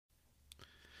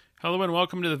Hello and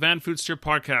welcome to the Vanfoodster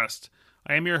podcast.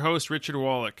 I am your host, Richard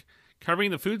Wallach, covering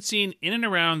the food scene in and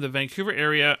around the Vancouver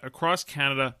area, across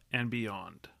Canada, and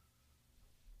beyond.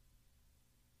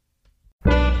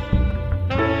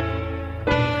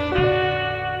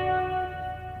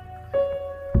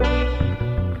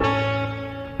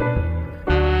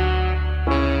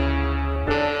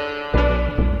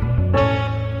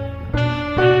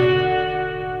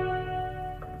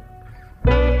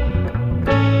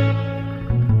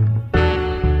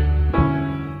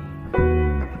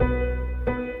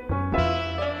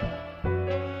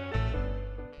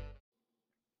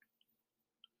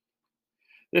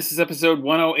 This is episode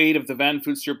 108 of the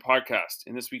Vanfoodster podcast.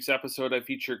 In this week's episode, I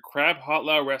feature Crab Hot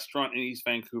Lao restaurant in East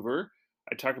Vancouver.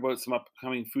 I talk about some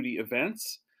upcoming foodie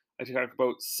events. I talk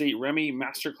about St. Remy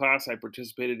Masterclass I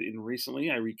participated in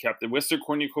recently. I recap the Whistler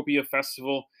Cornucopia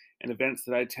Festival and events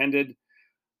that I attended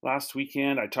last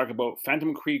weekend. I talk about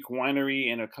Phantom Creek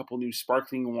Winery and a couple new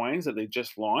sparkling wines that they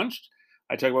just launched.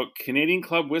 I talk about Canadian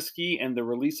Club Whiskey and the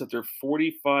release of their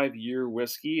 45-year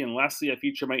whiskey. And lastly, I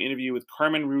feature my interview with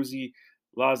Carmen Ruzzi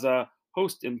Laza,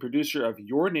 host and producer of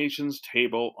Your Nation's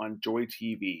Table on Joy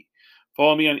TV.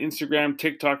 Follow me on Instagram,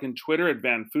 TikTok, and Twitter at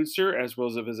Vanfoodster, as well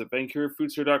as visit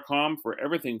VancouverFoodster.com for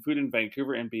everything food in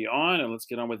Vancouver and beyond. And let's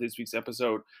get on with this week's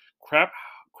episode. Crab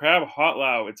Hot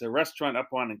Lao. It's a restaurant up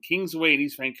on Kingsway in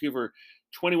East Vancouver,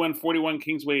 2141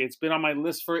 Kingsway. It's been on my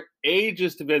list for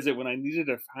ages to visit when I needed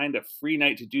to find a free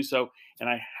night to do so. And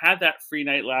I had that free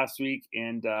night last week,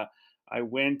 and I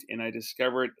went and I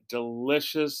discovered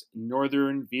delicious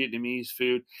northern Vietnamese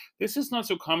food. This is not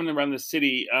so common around the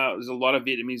city. There's a lot of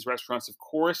Vietnamese restaurants, of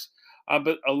course,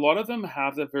 but a lot of them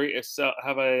have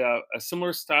a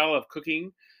similar style of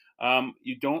cooking.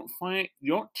 You don't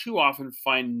too often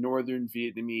find northern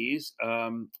Vietnamese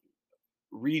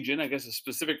region. I guess a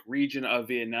specific region of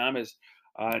Vietnam is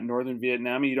northern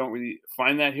Vietnam. You don't really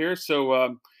find that here.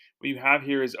 So what you have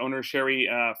here is owner Sherry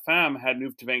Pham had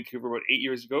moved to Vancouver about 8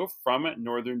 years ago from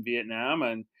northern Vietnam,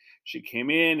 and she came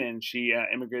in and she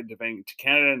immigrated to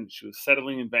Canada, and she was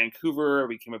settling in Vancouver,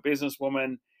 became a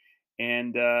businesswoman.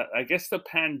 And I guess the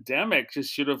pandemic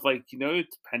just should have, the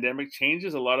pandemic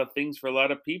changes a lot of things for a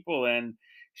lot of people. And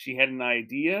she had an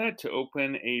idea to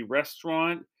open a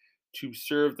restaurant to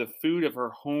serve the food of her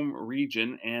home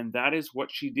region. And that is what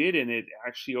she did. And it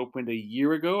actually opened a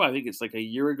year ago. I think it's like a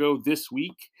year ago this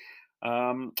week.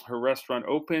 Her restaurant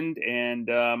opened, and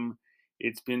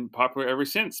it's been popular ever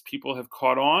since. People have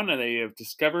caught on and they have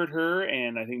discovered her.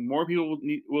 And I think more people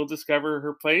will discover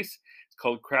her place. It's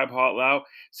called Crab Hot Lao.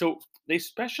 So they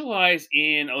specialize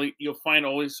in, you'll find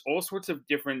all sorts of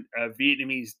different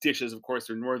Vietnamese dishes. Of course,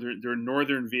 they're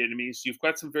northern Vietnamese. So you've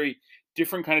got some very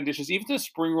different kind of dishes. Even the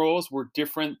spring rolls were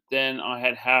different than I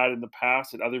had in the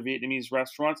past at other Vietnamese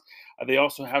restaurants. They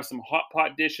also have some hot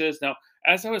pot dishes. Now,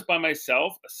 as I was by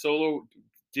myself, a solo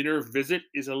dinner visit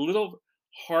is a little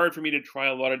hard for me to try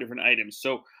a lot of different items.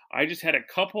 So I just had a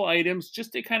couple items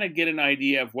just to kind of get an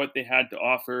idea of what they had to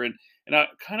offer. And I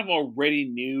kind of already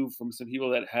knew from some people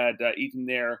that had eaten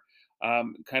there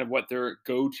kind of what their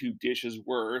go-to dishes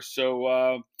were.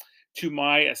 So to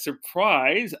my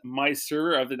surprise, my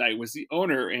server of the night was the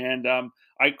owner, and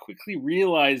I quickly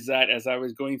realized that as I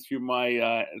was going through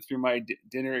my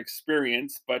dinner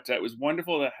experience. But it was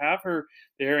wonderful to have her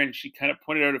there, and she kind of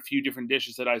pointed out a few different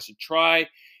dishes that I should try.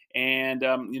 And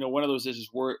one of those dishes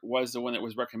was the one that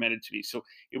was recommended to me. So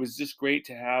it was just great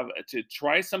to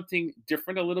try something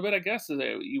different a little bit. I guess as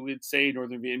you would say,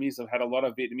 Northern Vietnamese. I've had a lot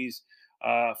of Vietnamese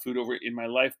food over in my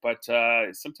life, but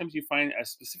sometimes you find a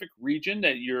specific region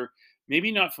that you're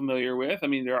maybe not familiar with. I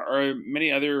mean, there are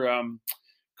many other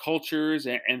cultures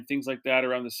and things like that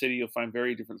around the city. You'll find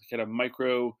very different kind of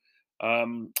micro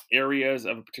areas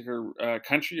of a particular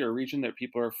country or region that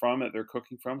people are from, that they're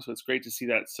cooking from. So it's great to see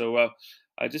that. So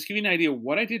just give you an idea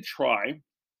what I did try.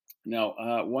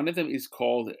 Now, one of them is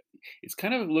called. It's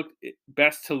kind of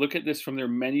best to look at this from their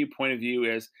menu point of view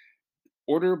as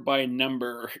order by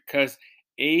number, because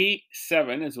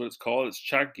A7 is what it's called. It's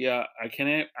chagya.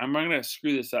 I'm not gonna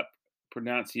screw this up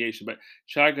pronunciation, but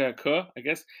chaga ke, I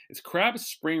guess. It's crab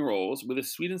spring rolls with a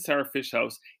sweet and sour fish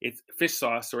house. It's fish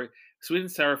sauce, sorry, sweet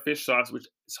and sour fish sauce, which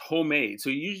is homemade. So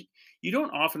you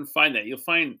don't often find that. You'll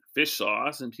find fish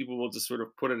sauce, and people will just sort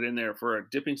of put it in there for a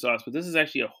dipping sauce. But this is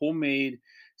actually a homemade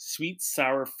sweet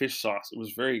sour fish sauce. It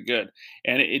was very good.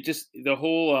 And it just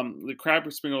the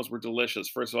crab spring rolls were delicious.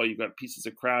 First of all, you've got pieces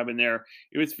of crab in there.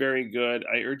 It was very good.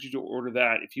 I urge you to order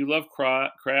that if you love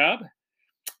crab.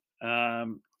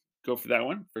 Um, go for that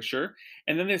one for sure.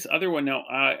 And then this other one, now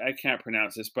I can't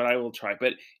pronounce this, but I will try.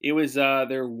 But it was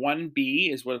their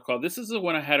 1B is what it's called. This is the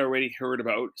one I had already heard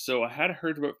about. So I had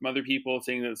heard about from other people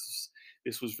saying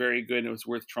this was very good and it was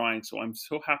worth trying. So I'm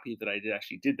so happy that I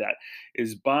did that.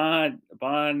 Is Bon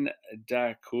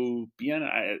Dakobian?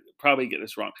 I probably get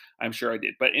this wrong. I'm sure I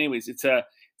did. But anyways, it's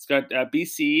got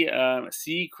BC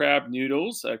sea crab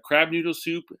noodles, crab noodle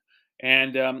soup,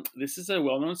 and this is a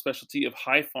well-known specialty of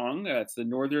Haiphong. It's the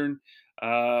northern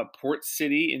port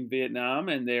city in Vietnam,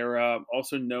 and they're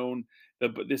also known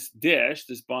this dish,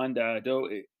 this banh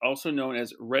do, also known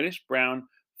as reddish brown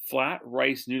flat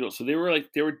rice noodles. So they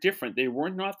were different. They were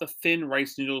not the thin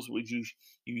rice noodles which you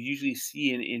usually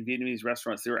see in Vietnamese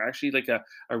restaurants. They were actually like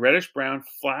a reddish brown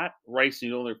flat rice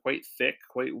noodle. They're quite thick,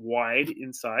 quite wide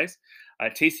in size.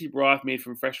 Tasty broth made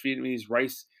from fresh Vietnamese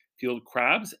rice field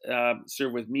crabs,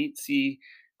 served with meat, sea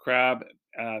crab,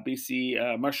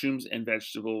 BC mushrooms, and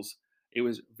vegetables. It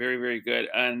was very, very good,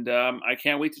 and I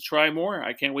can't wait to try more.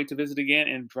 I can't wait to visit again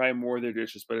and try more of their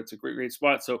dishes. But it's a great, great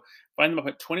spot. So find them up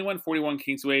at 2141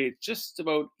 Kingsway. It's just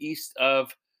about east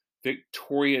of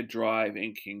Victoria Drive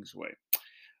in Kingsway.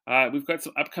 We've got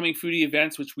some upcoming foodie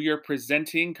events which we are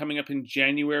presenting coming up in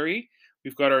January.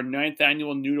 We've got our ninth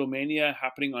annual Noodle Mania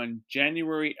happening on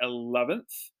January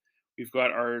 11th. We've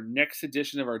got our next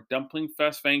edition of our Dumpling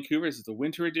Fest Vancouver. This is the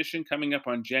winter edition coming up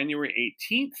on January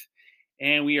 18th.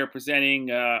 And we are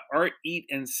presenting Art, Eat,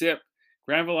 and Sip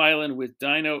Granville Island with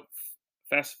Dino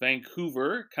Fest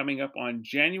Vancouver coming up on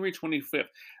January 25th.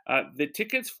 The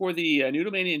tickets for the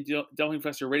Noodle Mania and Dumpling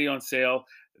Fest are already on sale.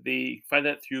 They find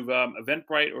that through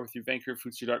Eventbrite or through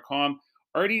VancouverFoodster.com.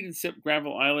 Art, Eat, and Sip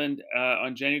Granville Island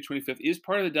on January 25th is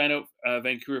part of the Dino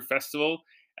Vancouver Festival.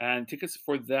 And tickets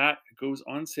for that goes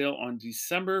on sale on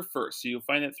December 1st. So you'll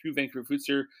find that through Vancouver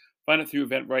Foodster, find it through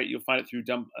Eventbrite. You'll find it through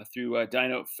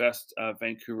Dino Fest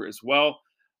Vancouver as well.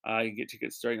 You can get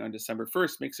tickets starting on December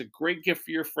 1st. Makes a great gift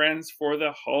for your friends for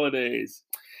the holidays.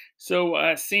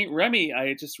 So St. Remy,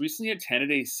 I just recently attended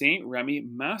a St. Remy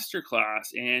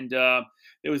masterclass, and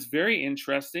it was very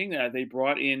interesting. They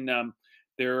brought in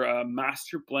their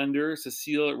master blender,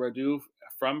 Cécile Radoux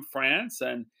from France,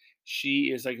 and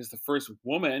she is, I guess, the first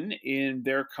woman in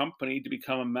their company to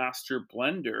become a master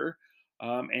blender.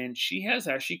 And she has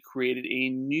actually created a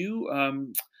new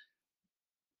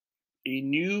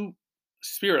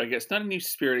spirit, I guess, not a new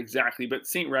spirit exactly, but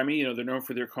St. Remy, they're known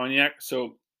for their cognac.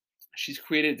 So she's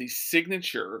created the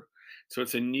signature. So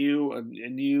it's a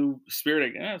new spirit,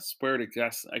 I guess,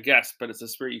 but it's a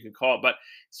spirit you could call it. But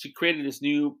she created this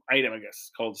new item, I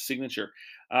guess, called signature,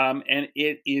 and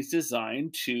it is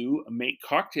designed to make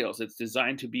cocktails. It's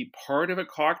designed to be part of a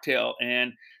cocktail,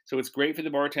 and so it's great for the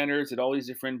bartenders at all these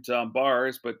different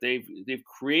bars. But they've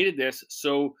created this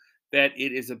so that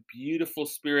it is a beautiful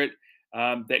spirit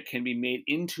that can be made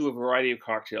into a variety of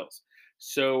cocktails.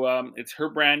 So it's her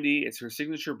brandy. It's her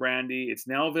signature brandy. It's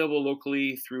now available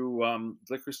locally through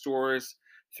liquor stores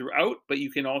throughout, but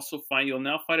you'll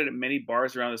now find it at many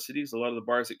bars around the cities. A lot of the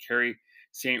bars that carry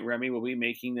Saint Remy will be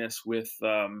making this with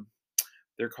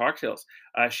their cocktails.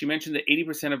 She mentioned that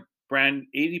 80%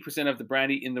 of the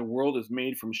brandy in the world is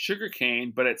made from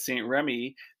sugarcane, but at Saint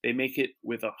Remy they make it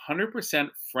with 100%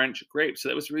 French grapes. So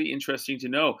that was really interesting to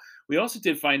know. We also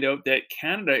did find out that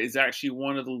Canada is actually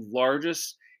one of the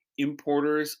largest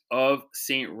importers of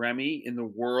Saint Remy in the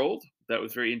world. That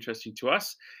was very interesting to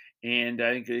us. And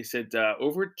I think they said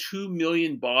over 2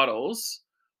 million bottles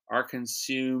are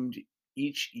consumed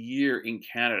each year in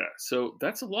Canada. So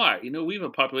that's a lot. We have a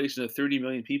population of 30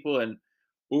 million people, and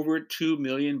over 2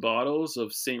 million bottles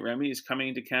of Saint Remy is coming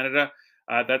into Canada.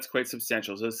 That's quite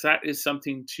substantial. So that is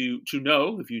something to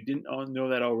know. If you didn't know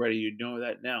that already, you know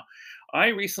that now. I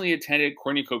recently attended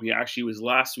Cornucopia. Actually, it was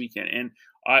last weekend, and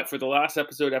for the last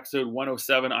episode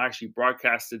 107, I actually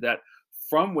broadcasted that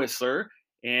from Whistler.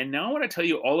 And now I want to tell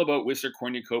you all about Whistler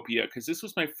Cornucopia because this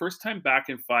was my first time back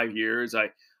in 5 years. I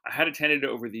had attended it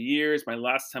over the years. My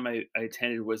last time I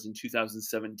attended was in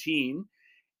 2017.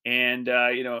 And,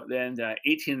 then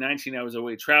 18 and 19, I was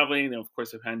away traveling. Then, of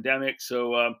course, the pandemic.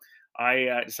 So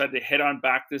I decided to head on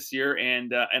back this year,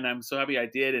 and I'm so happy I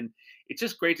did. And it's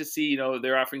just great to see,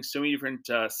 they're offering so many different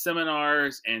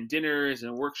seminars and dinners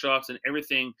and workshops and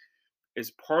everything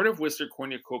is part of Whistler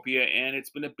Cornucopia, and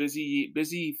it's been a busy,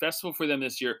 busy festival for them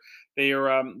this year.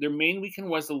 Their main weekend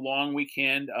was the long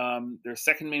weekend. Their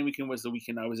second main weekend was the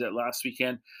weekend I was at last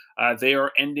weekend. They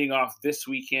are ending off this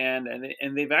weekend,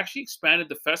 and they've actually expanded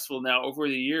the festival now over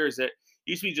the years. It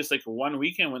used to be just like one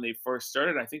weekend when they first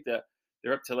started. I think that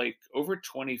they're up to like over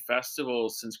 20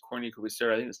 festivals since Cornucopia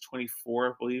started. I think it's 24,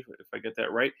 I believe, if I get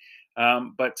that right.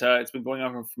 But it's been going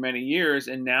on for many years,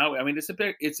 and now, I mean, it's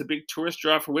a big tourist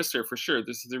draw for Whistler for sure.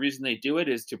 This is the reason they do it,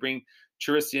 is to bring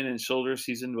tourists in shoulder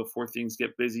season before things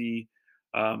get busy,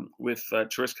 with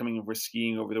tourists coming over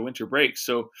skiing over the winter break.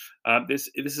 So this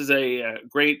is a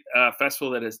great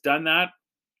festival that has done that,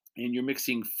 and you're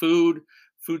mixing food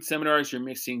seminars. You're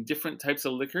mixing different types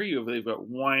of liquor. They've got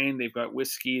wine, they've got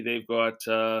whiskey, they've got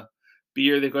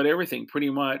beer, they've got everything pretty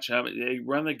much. They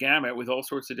run the gamut with all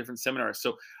sorts of different seminars.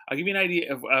 So I'll give you an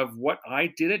idea of what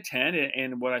I did attend,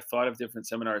 and what I thought of different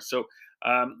seminars. So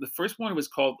the first one was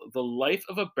called "The Life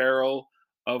of a Barrel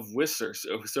of Whistler."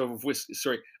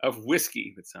 Of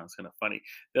whiskey. That sounds kind of funny.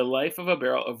 The Life of a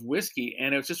Barrel of Whiskey,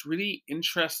 and it was just really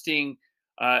interesting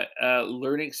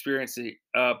learning experience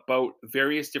about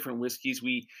various different whiskeys.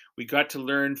 We got to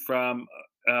learn from.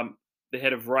 They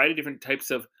had a variety of different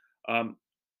types of um,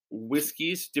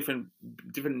 whiskeys, different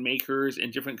makers,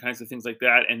 and different kinds of things like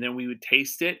that. And then we would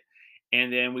taste it,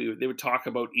 and then they would talk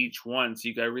about each one. So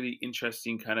you got a really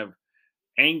interesting kind of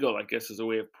angle, I guess, is a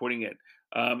way of putting it.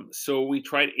 So we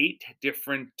tried eight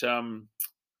different.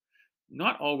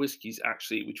 Not all whiskeys,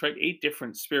 actually. We tried 8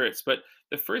 different spirits, but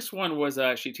the first one was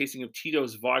actually tasting of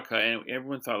Tito's vodka, and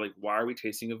everyone thought, like, "Why are we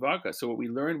tasting a vodka?" So what we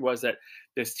learned was that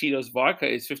this Tito's vodka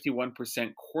is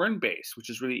 51% corn-based, which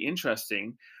is really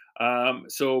interesting.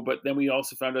 But then we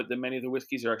also found out that many of the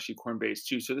whiskeys are actually corn-based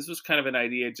too. So this was kind of an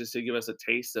idea just to give us a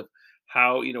taste of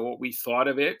how, what we thought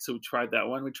of it. So we tried that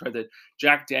one. We tried the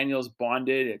Jack Daniel's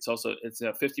Bonded. It's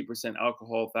a 50%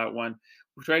 alcohol, that one.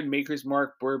 We tried Maker's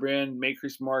Mark Bourbon,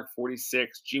 Maker's Mark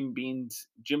 46, Jim Beam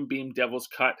Devil's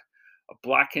Cut, a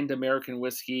blackened American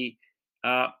whiskey.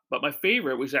 But my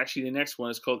favorite was actually the next one.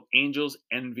 It's called Angel's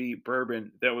Envy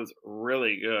Bourbon. That was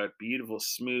really good. Beautiful,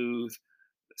 smooth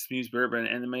bourbon.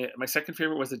 And then my second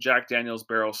favorite was the Jack Daniel's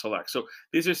Barrel Select. So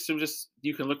these are some, just,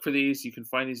 you can look for these. You can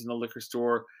find these in the liquor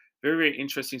store. Very, very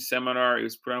interesting seminar. It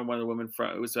was put on one of the women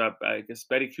from, it was, I guess,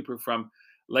 Betty Cooper from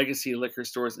Legacy Liquor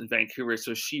Stores in Vancouver.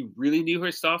 So she really knew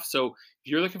her stuff. So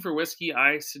if you're looking for whiskey,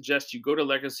 I suggest you go to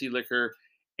Legacy Liquor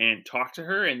and talk to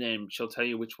her, and then she'll tell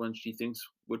you which one she thinks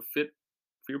would fit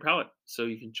for your palate. So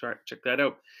you can check that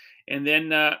out. And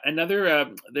then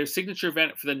another their signature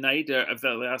event for the night of the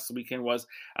last weekend was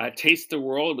Taste the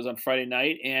World. It was on Friday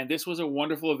night, and this was a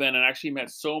wonderful event. And I actually met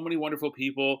so many wonderful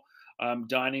people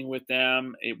dining with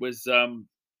them. It was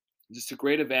just a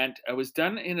great event. It was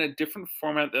done in a different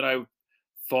format that I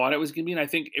thought it was going to be, and I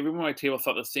think everyone at my table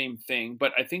thought the same thing.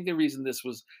 But I think the reason this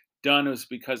was done was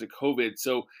because of COVID.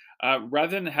 So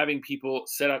rather than having people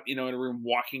set up, in a room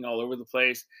walking all over the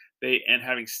place, and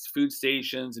having food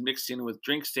stations and mixed in with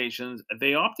drink stations,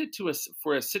 they opted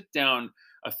for a sit down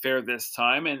affair this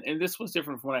time, and this was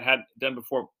different from what I had done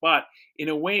before. But in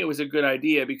a way, it was a good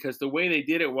idea, because the way they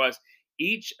did it was,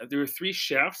 there were 3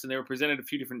 chefs, and they were presented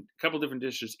couple different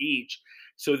dishes each.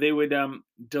 So they would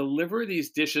deliver these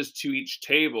dishes to each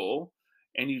table,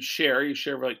 and you share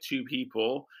with like 2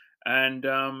 people, and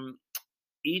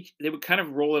they would kind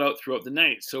of roll it out throughout the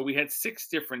night. So we had 6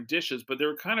 different dishes, but they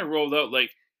were kind of rolled out,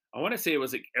 like, I want to say it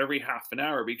was like every half an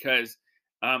hour, because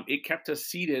it kept us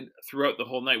seated throughout the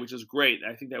whole night, which is great.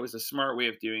 I think that was a smart way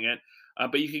of doing it.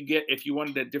 But you could get, if you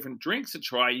wanted different drinks to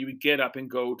try, you would get up and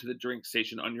go to the drink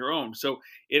station on your own. So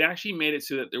it actually made it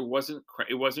so that it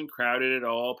wasn't crowded at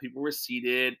all. People were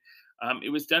seated.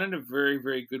 It was done in a very,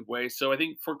 very good way. So I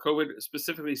think for COVID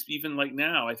specifically, even like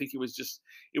now, I think it was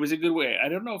a good way. I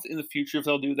don't know if in the future if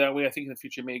they'll do that way. I think in the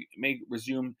future may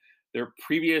resume their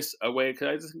previous way, because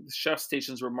I just think the chef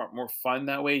stations were more fun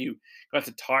that way. You got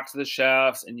to talk to the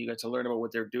chefs, and you got to learn about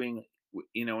what they're doing,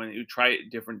 and you try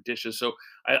different dishes. So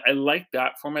I like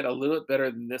that format a little bit better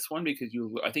than this one, because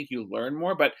I think you learn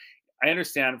more. But I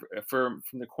understand from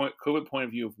the COVID point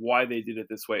of view of why they did it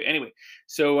this way. Anyway,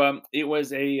 so it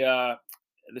was the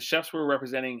chefs were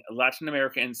representing Latin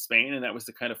America and Spain, and that was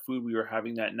the kind of food we were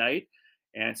having that night.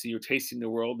 And so you're tasting the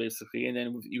world basically, and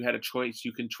then you had a choice.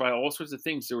 You can try all sorts of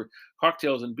things. There were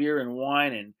cocktails and beer and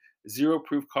wine and zero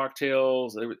proof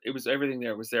cocktails. It was everything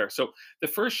there was there. So the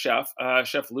first chef,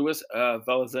 Chef Louis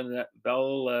Valenzuela,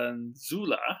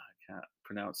 I can't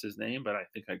pronounce his name, but I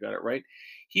think I got it right.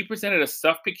 He presented a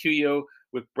stuffed picuyo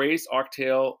with braised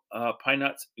oxtail, pine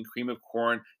nuts, and cream of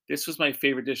corn. This was my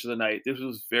favorite dish of the night. This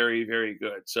was very, very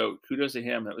good. So kudos to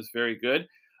him. That was very good.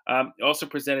 Also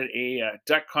presented a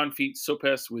duck confit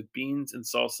sopes with beans and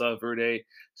salsa verde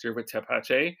served with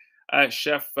tepache.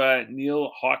 Chef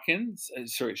Neil Harkins,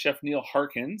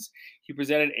 he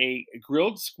presented a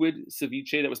grilled squid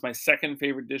ceviche. That was my second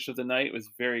favorite dish of the night. It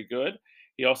was very good.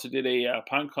 He also did a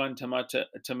pan con tomato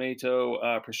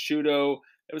prosciutto.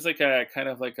 It was like a kind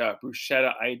of like a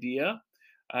bruschetta idea.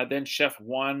 Then Chef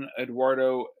Juan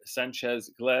Eduardo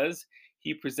Sanchez Glez,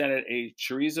 he presented a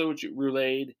chorizo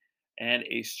roulade and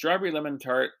a strawberry lemon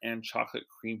tart and chocolate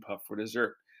cream puff for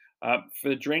dessert. For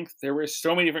the drink, there were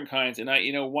so many different kinds, and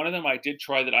one of them I did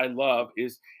try that I love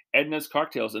is Edna's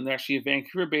Cocktails, and they're actually a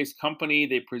Vancouver-based company.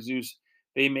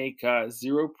 They make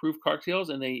zero proof cocktails,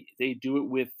 and they do it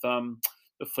with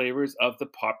the flavors of the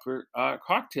popular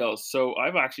cocktails. So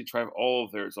I've actually tried all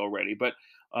of theirs already, but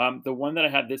the one that I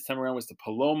had this time around was the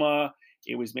Paloma.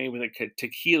 It was made with a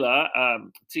tequila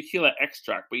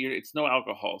extract, but it's no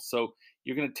alcohol. So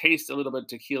you're going to taste a little bit of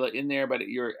tequila in there, but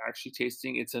you're actually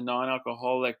tasting it's a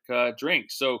non-alcoholic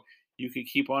drink. So you could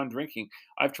keep on drinking.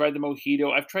 I've tried the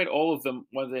mojito. I've tried all of them.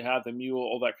 What they have, the mule,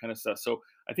 all that kind of stuff. So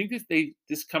I think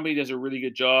this company does a really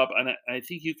good job, and I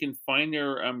think you can find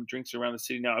their drinks around the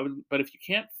city now. But if you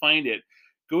can't find it,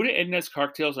 go to Edna's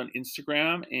Cocktails on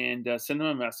Instagram and send them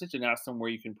a message and ask them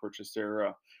where you can purchase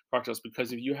their cocktails.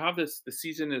 Because if you have this, the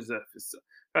season is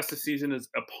festive season is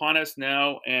upon us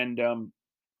now, and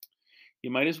you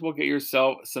might as well get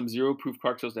yourself some zero proof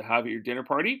cocktails to have at your dinner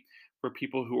party for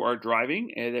people who are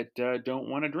driving and that don't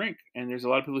want to drink. And there's a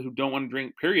lot of people who don't want to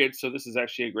drink, period. So this is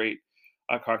actually a great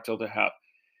cocktail to have.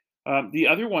 The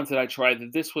other ones that I tried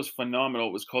that this was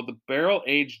phenomenal was called the Barrel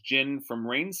Aged Gin from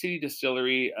Rain City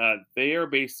Distillery. They are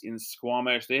based in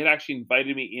Squamish. They had actually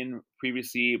invited me in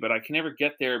previously, but I can never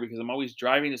get there because I'm always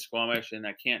driving to Squamish and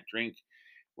I can't drink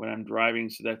when I'm driving,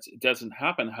 so it doesn't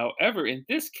happen. However, in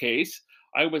this case,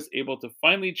 I was able to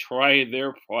finally try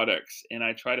their products, and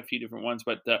I tried a few different ones.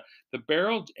 But the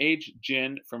barrel aged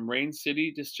gin from Rain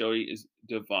City Distillery is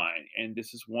divine, and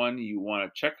this is one you want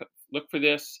to check. Look for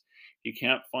this. If you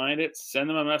can't find it, send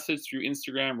them a message through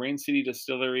Instagram, Rain City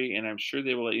Distillery, and I'm sure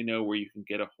they will let you know where you can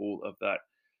get a hold of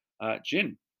that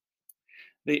gin.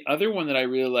 The other one that I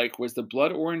really like was the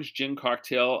blood orange gin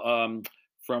cocktail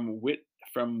from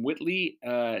Whitley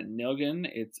Nelgan.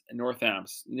 It's North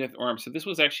Orm. So this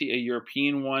was actually a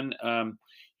European one.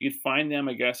 You'd find them,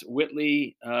 I guess,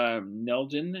 Whitley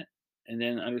Nelgan and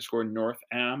then underscore North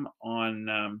Am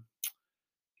on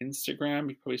Instagram.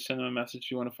 You can probably send them a message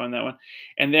if you want to find that one.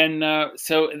 And then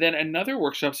then another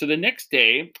workshop. So the next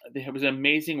day there was an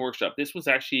amazing workshop. This was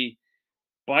actually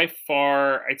by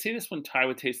far, I'd say this one tie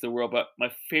would Taste the World, but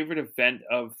my favorite event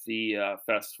of the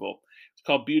festival. It's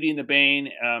called Beauty in the Bane.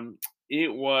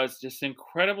 It was just an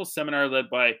incredible seminar led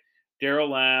by Daryl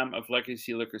Lamb of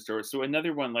Legacy Liquor Store. So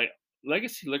another one like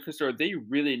Legacy Liquor Store, they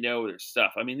really know their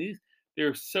stuff. I mean,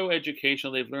 they're so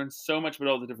educational. They've learned so much about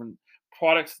all the different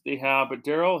products that they have. But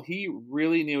Daryl, he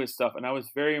really knew his stuff, and I was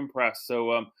very impressed.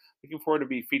 So looking forward to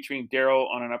be featuring Daryl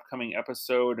on an upcoming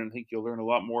episode, and I think you'll learn a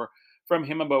lot more from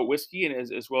him about whiskey and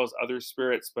as well as other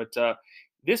spirits. But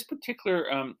this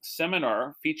particular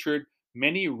seminar featured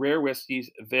many rare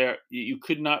whiskeys that you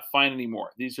could not find anymore.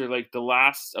 These are like the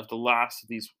last of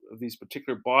these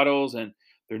particular bottles, and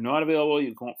they're not available.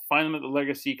 You won't find them at the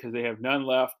Legacy because they have none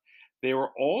left. They were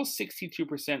all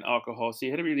 62% alcohol, so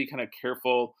you had to be really kind of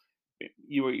careful.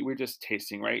 You were just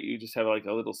tasting, right? You just have like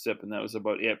a little sip, and that was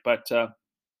about it. But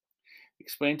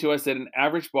explained to us that an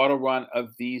average bottle run of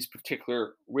these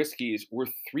particular whiskeys were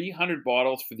 300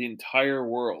 bottles for the entire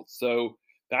world. So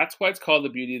that's why it's called the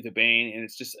Beauty of the Bane, and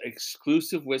it's just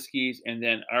exclusive whiskeys. And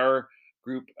then our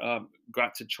group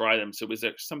got to try them, so it was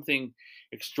something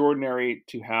extraordinary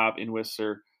to have in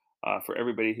Whistler for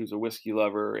everybody who's a whiskey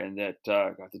lover and that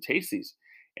got to taste these.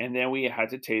 And then we got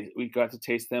to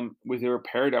taste them. They were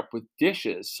paired up with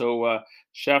dishes. So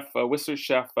Whistler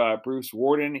chef Bruce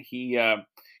Warden, he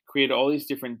created all these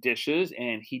different dishes,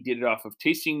 and he did it off of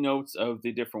tasting notes of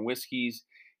the different whiskeys,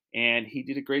 and he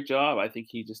did a great job. I think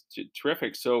he just did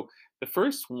terrific. So the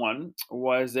first one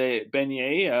was a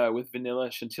beignet with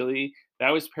vanilla chantilly.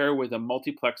 That was paired with a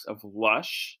multiplex of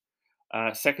Lush.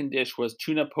 Second dish was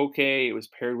tuna poke. It was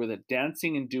paired with a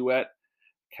dancing and duet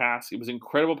cask. It was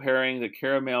incredible pairing. The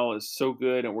caramel is so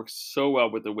good and works so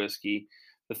well with the whiskey.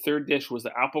 The third dish was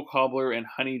the apple cobbler and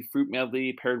honeyed fruit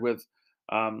medley paired with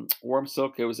warm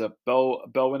silk. It was a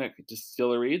Belwinick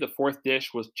distillery. The fourth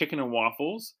dish was chicken and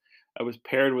waffles. It was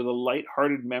paired with a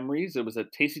light-hearted memories. It was a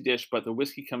tasty dish, but the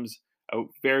whiskey comes out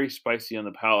very spicy on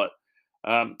the palate.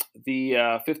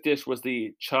 The fifth dish was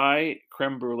the chai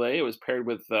creme brulee. It was paired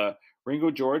with Ringo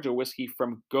George, a whiskey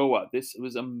from Goa. This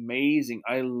was amazing.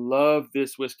 I love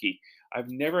this whiskey. I've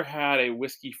never had a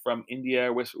whiskey from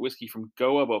India, whiskey from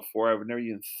Goa before. I've never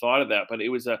even thought of that, but it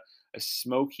was a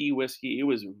smoky whiskey. It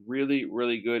was really,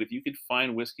 really good. If you could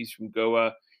find whiskeys from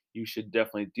Goa, you should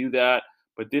definitely do that.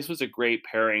 But this was a great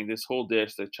pairing. This whole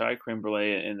dish, the chai creme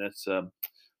brulee and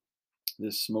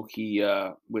this smoky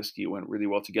whiskey went really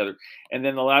well together. And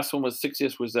then the last one was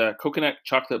 60th was coconut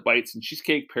chocolate bites and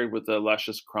cheesecake paired with a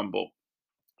luscious crumble.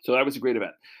 So that was a great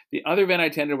event. The other event I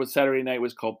attended was Saturday night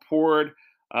was called Poured.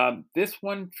 This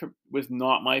one was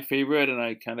not my favorite, and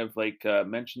I kind of like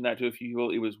mentioned that to a few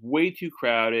people. It was way too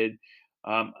crowded.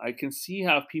 I can see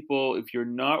how people, if you're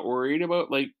not worried about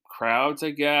like crowds,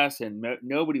 I guess, and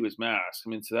nobody was masked. I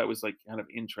mean, so that was like kind of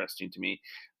interesting to me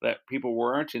that people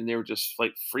weren't, and they were just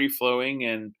like free flowing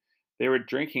and they were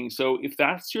drinking. So if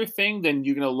that's your thing, then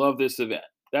you're gonna love this event.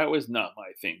 That was not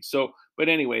my thing. So but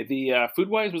anyway, the food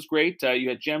wise was great. You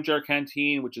had Jam Jar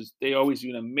Canteen, which is they always do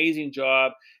an amazing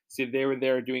job. So they were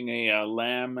there doing a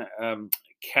lamb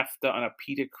kefta on a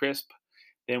pita crisp.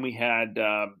 Then we had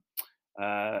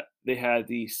they had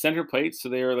the center plates, so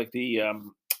they are like the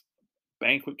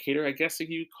banquet caterer, I guess if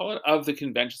you call it, of the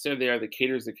convention center. They are the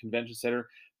caterers at the convention center.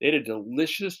 They had a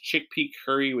delicious chickpea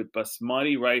curry with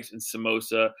basmati rice and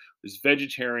samosa. It was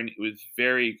vegetarian. It was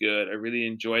very good. I really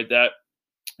enjoyed that.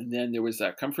 And then there was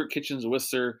Comfort Kitchens, a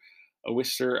Worcester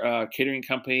catering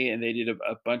company, and they did a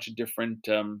bunch of different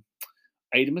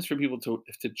items for people to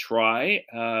try.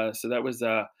 So that was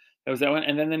that one.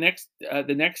 And then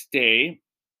the next day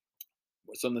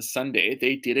was on the Sunday.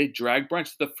 They did a drag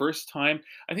brunch. The first time,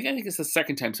 I think it's the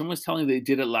second time. Someone was telling me they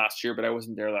did it last year, but I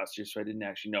wasn't there last year, so I didn't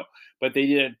actually know. But they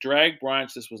did a drag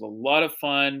brunch. This was a lot of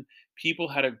fun. People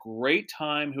had a great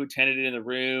time who attended it in the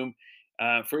room.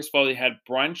 First of all, they had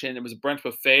brunch, and it was a brunch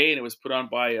buffet, and it was put on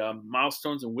by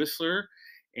Milestones and Whistler,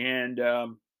 and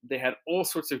they had all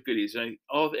sorts of goodies,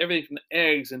 everything from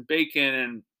eggs and bacon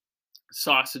and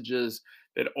sausages.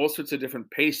 They had all sorts of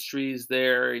different pastries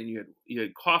there, and you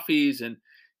had coffees and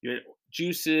you had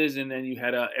juices, and then you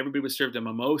had everybody was served a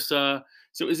mimosa.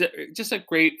 So it was just a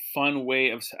great, fun way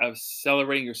of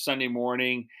celebrating your Sunday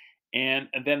morning. And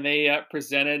then they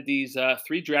presented these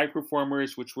three drag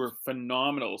performers, which were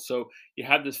phenomenal. So you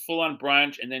had this full-on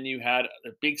brunch, and then you had a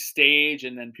big stage,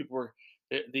 and then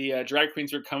the drag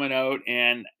queens were coming out,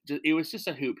 and it was just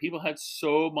a hoot. People had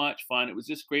so much fun. It was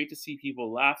just great to see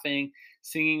people laughing,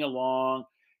 singing along.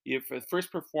 If the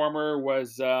first performer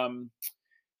was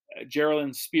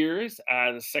Geraldine Spears,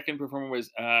 the second performer was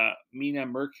Mina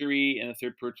Mercury, and the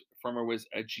third performer was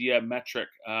Gia Metric.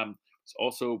 It's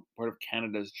also part of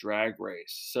Canada's Drag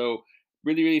Race. So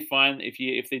really, really fun.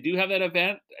 If they do have that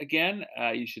event again,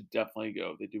 you should definitely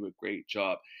go. They do a great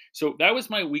job. So that was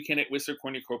my weekend at Whistler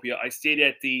Cornucopia. I stayed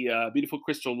at the beautiful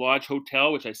Crystal Lodge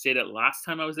Hotel, which I stayed at last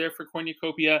time I was there for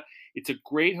Cornucopia. It's a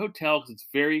great hotel because it's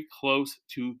very close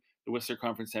to the Whistler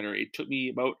Conference Center. It took me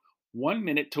about 1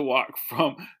 minute to walk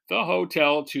from the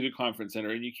hotel to the conference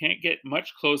center, and you can't get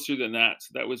much closer than that.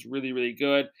 So that was really, really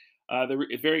good. A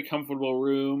very comfortable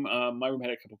room. My room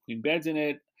had a couple queen beds in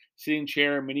it, sitting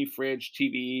chair, mini fridge,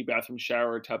 TV, bathroom,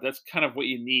 shower, tub. That's kind of what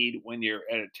you need when you're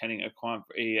attending a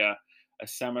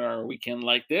seminar or weekend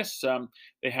like this.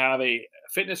 They have a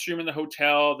fitness room in the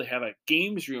hotel. They have a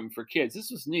games room for kids.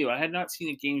 This was new. I had not seen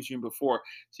a games room before.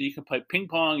 So you can play ping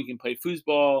pong, you can play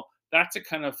foosball. That's a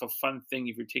kind of a fun thing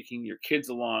if you're taking your kids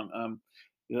along.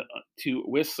 To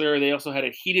Whistler, they also had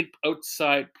a heated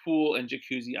outside pool and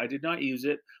jacuzzi. I did not use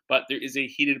it, but there is a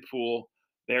heated pool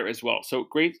there as well. So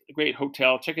great, great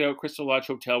hotel. Check it out, Crystal Lodge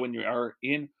Hotel, when you are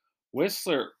in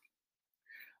Whistler.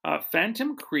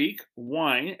 Phantom Creek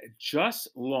Wine just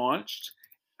launched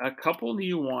a couple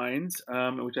new wines,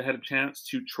 which I had a chance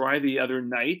to try the other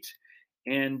night,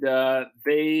 and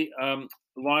they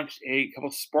launched a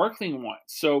couple sparkling wines.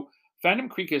 So Phantom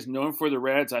Creek is known for the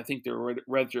reds. I think their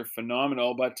reds are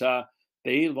phenomenal, but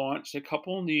they launched a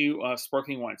couple new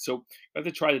sparkling wines. So got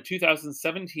to try the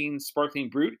 2017 Sparkling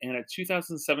Brut and a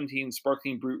 2017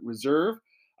 Sparkling Brut Reserve.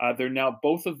 They're now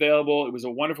both available. It was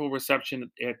a wonderful reception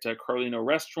at Carlino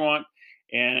Restaurant,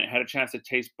 and I had a chance to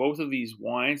taste both of these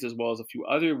wines as well as a few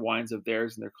other wines of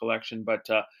theirs in their collection. But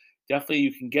definitely,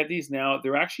 you can get these now.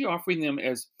 They're actually offering them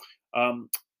as um,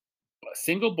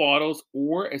 single bottles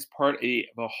or as part of a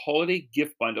holiday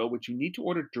gift bundle, which you need to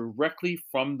order directly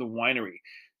from the winery.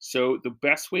 So the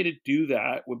best way to do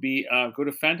that would be go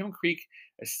to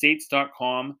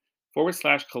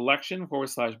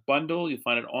phantomcreekestates.com/collection/bundle. You'll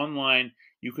find it online.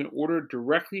 You can order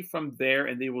directly from there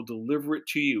and they will deliver it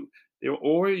to you.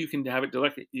 Or you can have it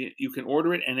directly, you can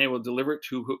order it and they will deliver it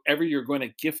to whoever you're going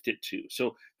to gift it to.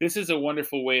 So this is a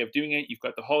wonderful way of doing it. You've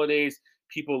got the holidays.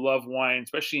 People love wine,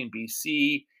 especially in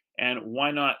BC. And why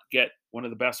not get one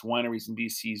of the best wineries in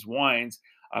BC's wines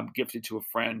gifted to a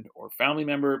friend or family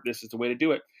member? This is the way to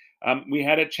do it. We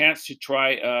had a chance to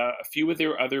try a few of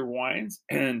their other wines,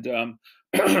 and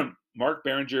Mark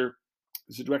Behringer,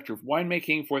 is the director of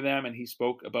winemaking for them, and he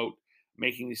spoke about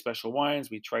making these special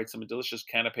wines. We tried some delicious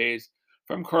canapes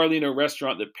from Carlino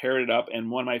restaurant that paired it up,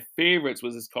 and one of my favorites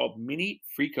was it's called Mini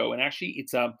Frico, and actually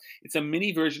it's a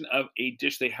mini version of a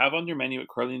dish they have on their menu at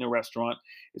Carlino restaurant.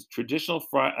 It's traditional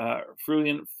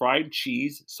Friulian fried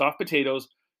cheese, soft potatoes,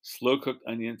 slow cooked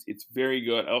onions. It's very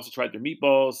good. I also tried their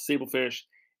meatballs, sablefish,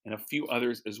 and a few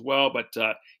others as well. But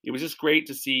it was just great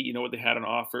to see, what they had on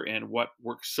offer and what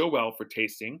works so well for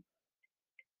tasting.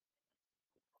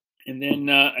 And then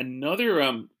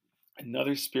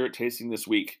another spirit tasting this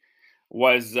week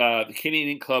was the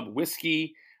Canadian Club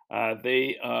whiskey.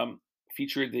 They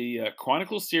featured the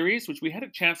Chronicle series, which we had a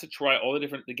chance to try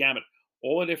the gamut,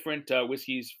 all the different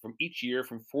whiskeys from each year,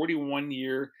 from 41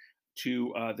 year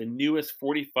to the newest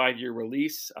 45-year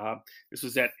release. This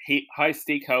was at High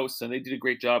Steakhouse, and they did a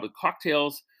great job with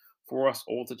cocktails for us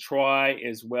all to try,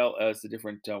 as well as the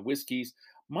different whiskeys.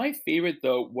 My favorite,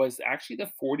 though, was actually the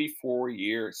 44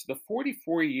 year. So the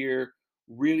 44 year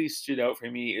really stood out for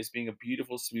me as being a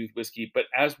beautiful, smooth whiskey, but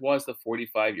as was the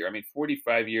 45 year. I mean,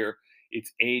 45 year,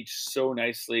 it's aged so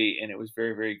nicely and it was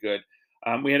very, very good.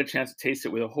 We had a chance to taste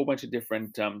it with a whole bunch of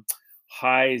different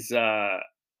highs,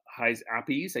 highs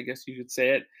appies, I guess you could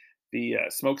say it. The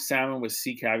smoked salmon with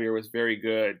sea caviar was very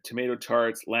good. Tomato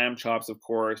tarts, lamb chops, of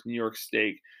course, New York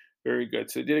steak, very good.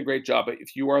 So they did a great job. But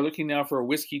if you are looking now for a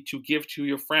whiskey to give to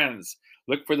your friends,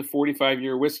 look for the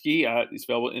 45-year whiskey. It's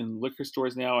available in liquor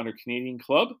stores now under Canadian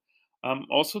Club.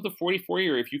 Also, the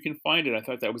 44-year, if you can find it, I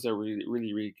thought that was a really,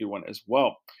 really, really good one as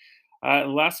well.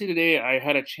 And lastly, today, I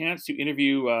had a chance to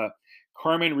interview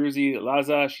Carmen Ruzzi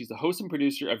Laza. She's the host and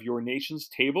producer of Your Nation's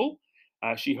Table.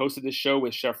 She hosted this show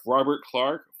with Chef Robert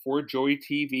Clark for Joy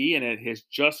TV, and it has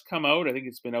just come out. I think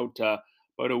it's been out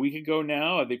about a week ago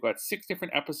now. They've got 6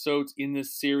 different episodes in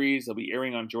this series. They'll be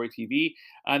airing on Joy TV,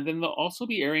 and then they'll also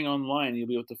be airing online. You'll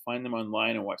be able to find them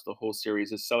online and watch the whole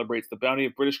series. It celebrates the bounty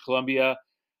of British Columbia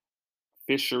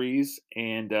fisheries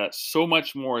and so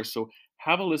much more. So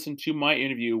have a listen to my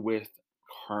interview with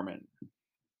Carmen.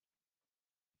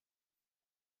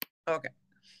 Okay.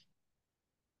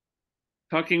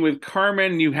 Talking with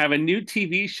Carmen, you have a new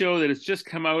TV show that has just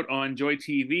come out on Joy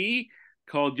TV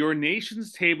called Your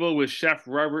Nation's Table with Chef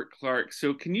Robert Clark.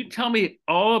 So can you tell me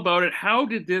all about it? How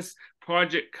did this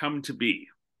project come to be?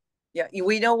 Yeah,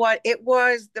 we know what it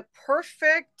was, the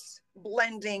perfect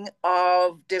blending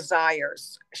of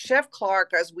desires. Chef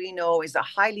Clark, as we know, is a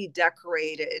highly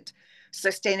decorated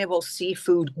sustainable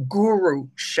seafood guru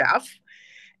chef.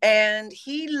 And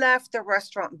he left the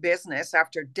restaurant business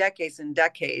after decades and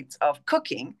decades of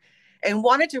cooking and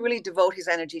wanted to really devote his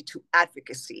energy to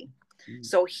advocacy.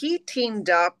 So he teamed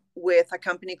up with a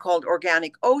company called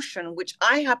Organic Ocean, which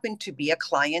I happen to be a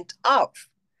client of.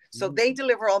 So they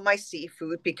deliver all my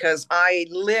seafood because I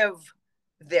live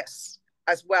this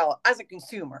as well as a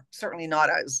consumer, certainly not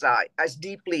as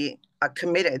deeply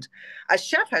committed as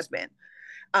Chef has been.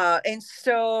 And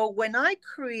so when I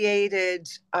created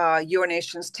Your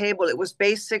Nation's Table, it was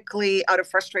basically out of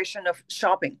frustration of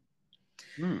shopping.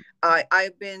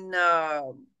 I've been,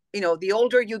 the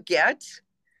older you get,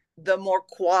 the more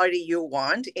quality you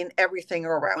want in everything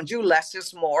around you. Less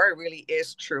is more. It really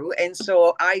is true. And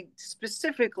so I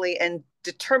specifically and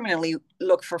determinedly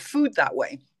look for food that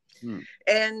way.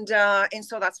 And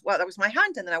so that was my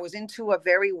hunt. And then I was into a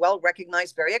very well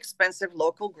recognized, very expensive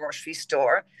local grocery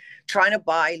store, trying to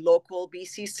buy local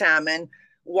BC salmon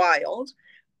wild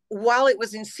while it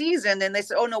was in season. And they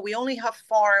said, "Oh no, we only have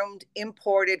farmed,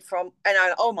 imported from,"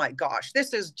 oh my gosh,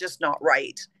 this is just not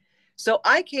right. So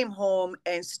I came home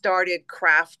and started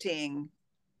crafting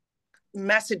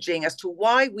messaging as to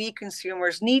why we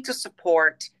consumers need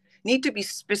to be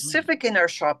specific in our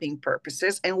shopping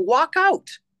purposes and walk out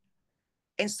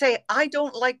and say, "I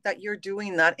don't like that you're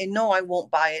doing that. And no, I won't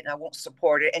buy it and I won't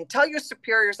support it. And tell your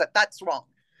superiors that that's wrong."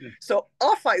 So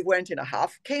off I went in a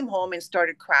huff, came home and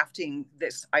started crafting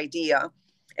this idea.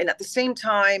 And at the same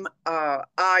time,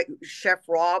 Chef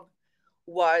Rob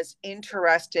was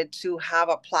interested to have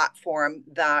a platform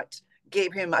that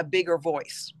gave him a bigger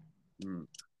voice.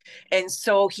 And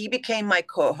so he became my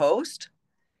co-host.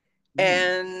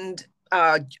 And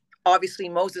obviously,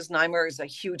 Moses Neimer is a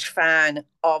huge fan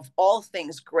of all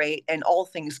things great and all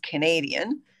things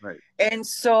Canadian. Right. And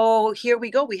so here we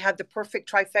go. We had the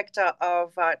perfect trifecta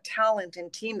of talent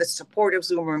and team, the support of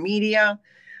Zoomer Media.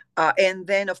 And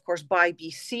then, of course, by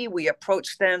BC, we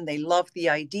approached them. They loved the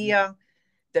idea.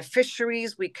 The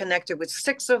fisheries, we connected with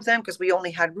 6 of them because we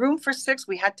only had room for 6.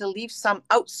 We had to leave some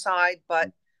outside,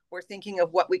 but we're thinking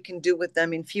of what we can do with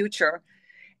them in future.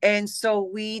 And so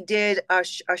we did a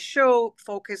show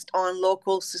focused on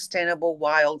local, sustainable,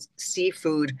 wild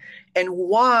seafood and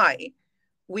why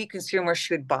we consumers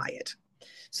should buy it.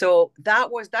 So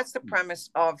that's the premise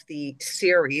of the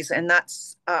series, and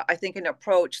that's I think an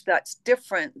approach that's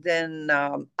different than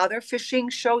other fishing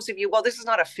shows. If you Well, this is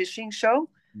not a fishing show;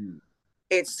 Hmm.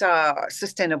 it's a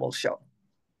sustainable show.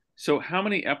 So how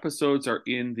many episodes are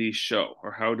in the show,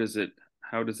 or how does it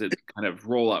kind of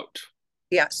roll out?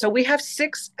 Yeah, so we have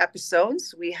 6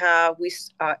 episodes. We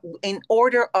in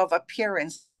order of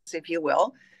appearance, if you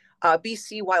will,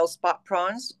 BC wild spot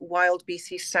prawns, wild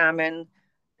BC salmon,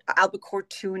 albacore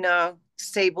tuna,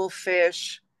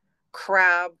 sablefish,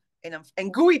 crab,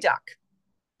 and gooey duck.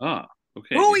 Ah,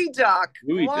 okay. Gooey duck.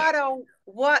 Louis Duck.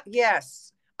 What?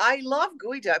 Yes, I love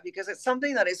gooey duck because it's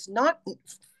something that is not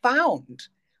found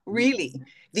Hmm. really.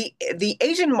 The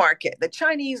Asian market, the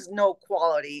Chinese know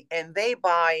quality and they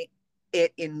buy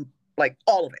it in like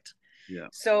all of it. Yeah.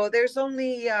 So there's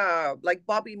only like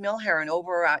Bobby Milheron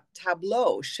over at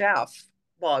Tableau, chef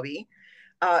Bobby,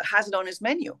 has it on his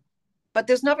menu. But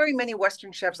there's not very many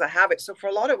Western chefs that have it. So for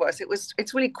a lot of us,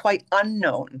 it's really quite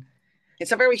unknown.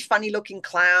 It's a very funny looking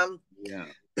clam. Yeah.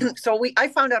 So I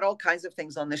found out all kinds of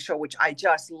things on this show, which I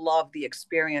just love the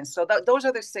experience. So those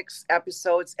are the 6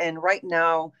 episodes, and right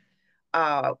now,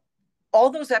 uh, all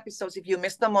those episodes, if you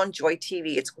miss them on Joy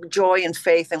TV, it's Joy and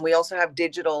Faith, and we also have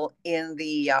digital in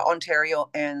the Ontario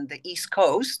and the East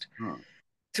Coast Huh.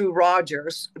 through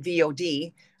Rogers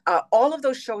VOD. All of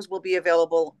those shows will be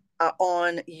available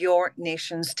on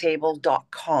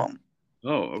yournationstable.com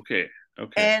Oh, okay.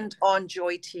 Okay. and on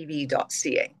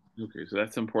joytv.ca. Okay. So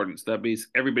that's important. So that means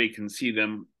everybody can see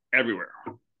them everywhere.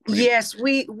 Pretty much. Yes,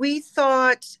 we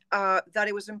thought that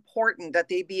it was important that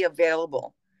they be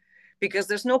available because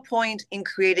there's no point in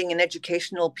creating an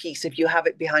educational piece if you have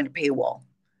it behind a paywall.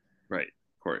 Right.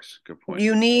 Of course. Good point.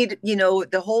 You need,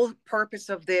 the whole purpose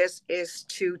of this is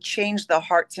to change the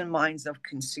hearts and minds of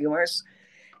consumers.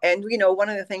 And, one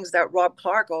of the things that Rob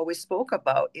Clark always spoke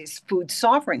about is food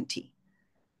sovereignty.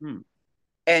 Hmm.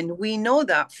 And we know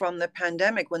that from the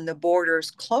pandemic when the borders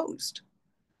closed.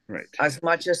 Right. As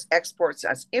much as exports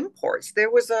as imports. There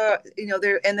was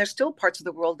there's still parts of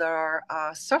the world that are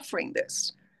suffering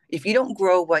this. If you don't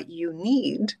grow what you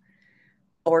need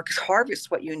or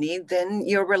harvest what you need, then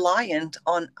you're reliant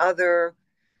on other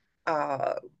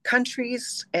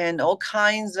countries, and all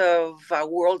kinds of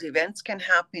world events can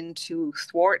happen to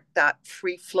thwart that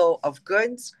free flow of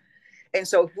goods. And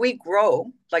so if we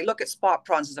grow, like look at spot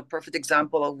prawns as a perfect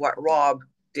example of what Rob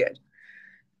did.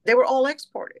 They were all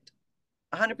exported.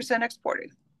 100%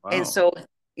 exported. And Wow. so,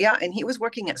 yeah, and he was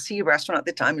working at Sea Restaurant at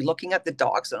the time, looking at the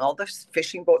docks and all the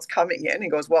fishing boats coming in. He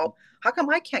goes, well, how come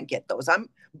I can't get those? I'm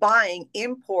buying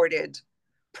imported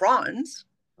prawns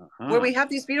where Uh-huh. we have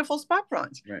these beautiful spot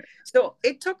prawns. Right. So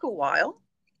it took a while,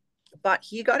 but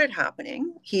he got it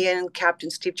happening. He and Captain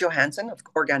Steve Johansson of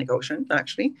Organic Ocean,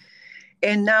 actually.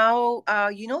 And now,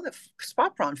 the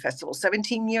Spot Prawn Festival,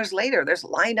 17 years later, there's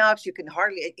lineups.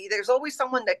 There's always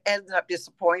someone that ends up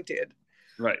disappointed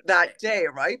Right. that day,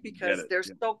 right? Get Because it. they're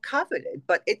Yeah. so coveted.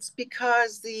 But it's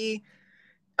because the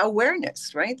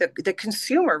awareness, right? The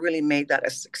consumer really made that a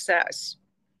success.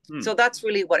 Hmm. So that's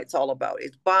really what it's all about.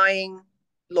 It's buying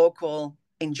local,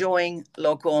 enjoying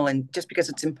local, and just because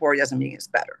it's imported doesn't mean it's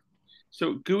better.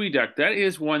 So gooey duck, that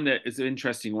is one that is an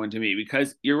interesting one to me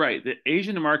because you're right. The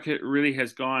Asian market really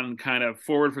has gone kind of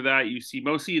forward for that. You see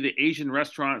mostly the Asian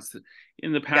restaurants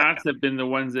in the Yeah. past have been the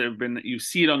ones that have been, you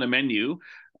see it on the menu.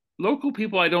 Local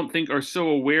people, I don't think, are so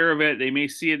aware of it. They may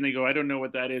see it and they go, I don't know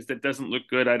what that is. That doesn't look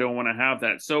good. I don't want to have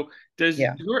that. So does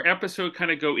Yeah. your episode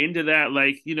kind of go into that,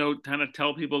 like, kind of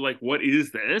tell people like, what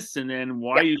is this? And then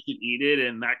why Yeah. you should eat it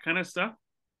and that kind of stuff?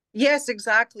 Yes,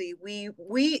 exactly.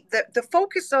 The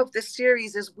focus of this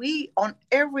series is we on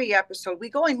every episode we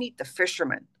go and meet the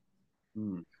fishermen.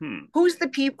 Hmm. Who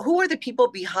are the people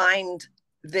behind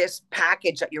this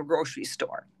package at your grocery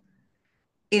store?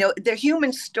 The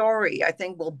human story, I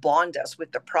think, will bond us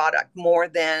with the product more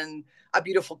than a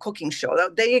beautiful cooking show.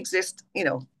 They exist,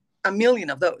 a million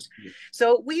of those. Yeah.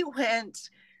 So we went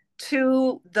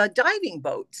to the diving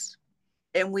boats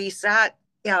and we sat.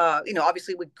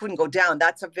 Obviously we couldn't go down.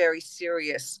 That's a very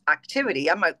serious activity.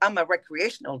 I'm a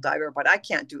recreational diver, but I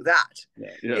can't do that. Yeah.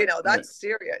 Yeah. Right. That's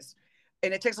serious.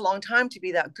 And it takes a long time to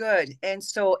be that good. And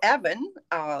so Evan,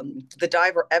 the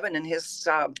diver Evan and his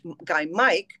guy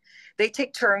Mike, they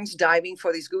take turns diving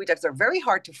for these gooey ducks. They're very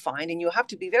hard to find, and you have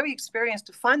to be very experienced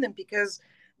to find them because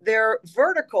they're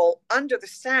vertical under the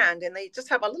sand, and they just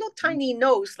have a little tiny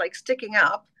nose like sticking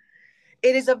up.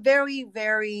 It is a very,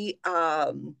 very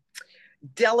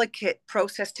delicate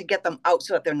process to get them out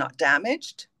so that they're not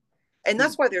damaged, and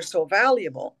that's why they're so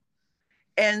valuable.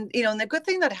 And the good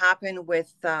thing that happened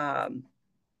with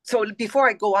so before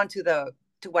I go on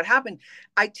to to what happened.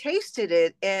 I tasted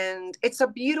it, and it's a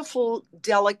beautiful,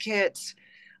 delicate,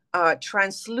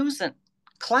 translucent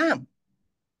clam.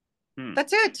 Hmm.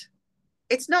 That's it.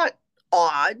 It's not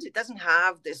odd. It doesn't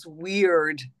have this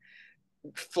weird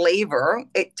flavor.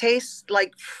 It tastes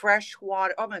like fresh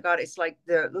water. Oh my God, it's like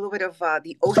the little bit of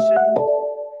the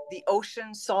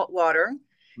ocean salt water.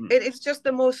 Hmm. It's just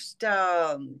the most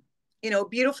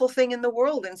beautiful thing in the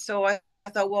world. And so I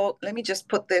thought, well, let me just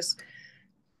put this.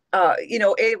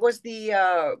 It was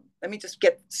the. Let me just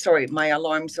get. Sorry, my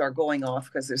alarms are going off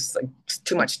because there's like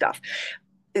too much stuff.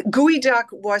 Gooey duck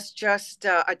was just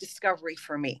a discovery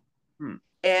for me. Hmm.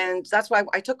 And that's why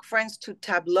I took friends to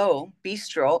Tableau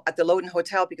Bistro at the Loden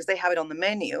Hotel because they have it on the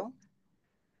menu.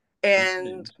 Okay, And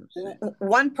interesting.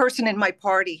 one person in my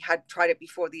party had tried it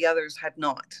before, the others had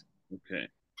not. Okay.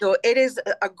 So it is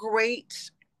a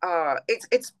great.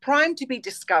 It's primed to be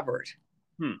discovered.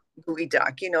 Hmm. Gooey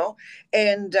duck,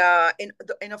 and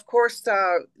of course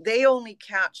they only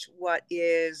catch what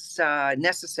is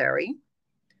necessary.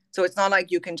 So it's not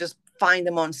like you can just find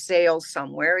them on sale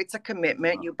somewhere. It's a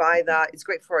commitment. You buy Okay. that. It's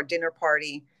great for a dinner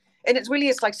party. And it's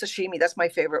like sashimi. That's my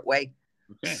favorite way.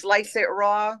 Okay. Slice it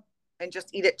raw and just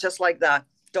eat it just like that.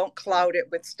 Don't cloud it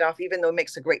with stuff, even though it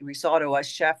makes a great risotto, as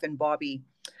Chef and Bobby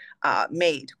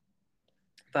made.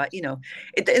 But,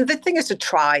 the thing is to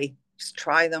try. Just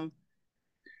try them.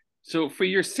 So for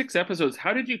your 6 episodes,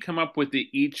 how did you come up with the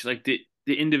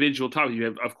individual topics? You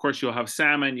have, of course, you'll have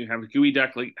salmon, you have gooey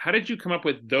duck. Like, how did you come up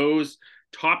with those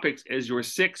topics as your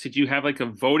six? Did you have like a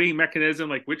voting mechanism?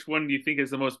 Like, which one do you think is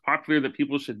the most popular that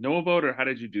people should know about, or how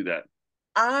did you do that?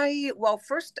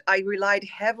 First, I relied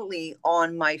heavily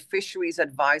on my fisheries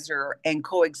advisor and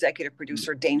co-executive Hmm.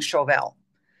 producer, Dane Chauvel.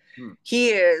 Hmm. He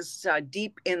is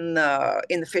deep in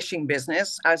the fishing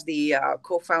business as the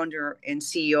co-founder and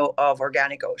CEO of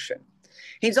Organic Ocean.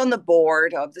 He's on the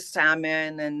board of the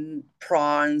salmon and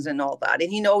prawns and all that,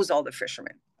 and he knows all the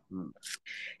fishermen. Hmm.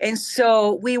 And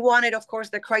so we wanted, of course,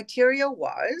 the criteria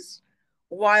was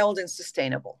wild and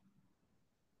sustainable.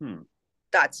 Hmm.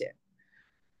 That's it.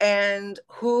 And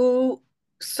who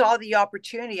saw the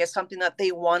opportunity as something that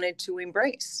they wanted to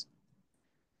embrace.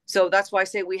 So that's why I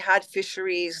say we had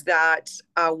fisheries that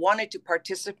wanted to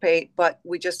participate, but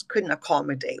we just couldn't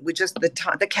accommodate. We just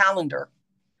the calendar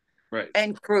Right.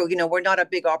 and crew. We're not a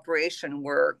big operation.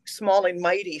 We're small and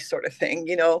mighty sort of thing.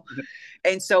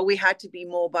 And so we had to be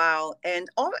mobile. And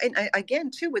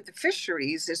again, too, with the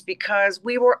fisheries is because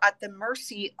we were at the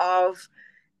mercy of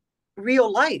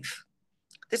real life.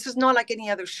 This is not like any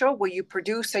other show where you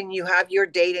produce and you have your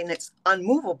date and it's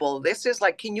unmovable. This is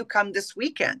like, can you come this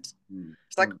weekend? Hmm.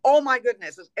 It's like, Hmm. oh my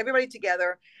goodness, everybody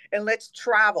together and let's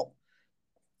travel.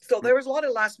 So there was a lot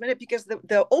of last minute because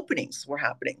the openings were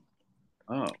happening.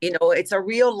 Oh. It's a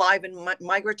real live and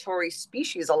migratory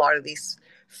species, a lot of these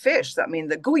fish. I mean,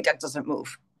 the gooey duck doesn't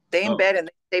move. They Oh. embed and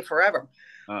they stay forever.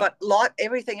 Ah. But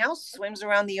everything else swims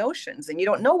around the oceans and you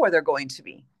don't know where they're going to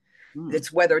be. Hmm.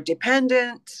 It's weather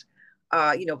dependent.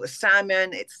 The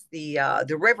salmon, it's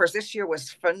the rivers. This year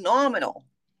was phenomenal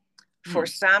for Hmm.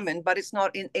 salmon, but it's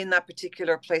not in that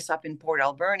particular place up in Port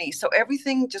Alberni. So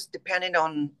everything just depended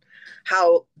on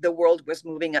how the world was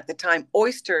moving at the time.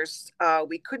 Oysters,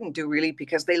 we couldn't do really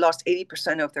because they lost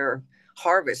 80% of their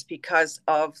harvest because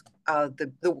of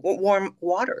the warm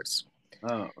waters.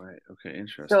 Oh, right. Okay.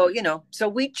 So, Interesting. so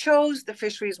we chose the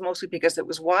fisheries mostly because it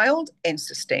was wild and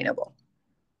sustainable.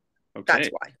 That's Okay.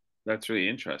 why. That's really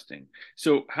interesting.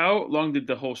 So, how long did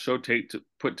the whole show take to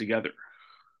put together?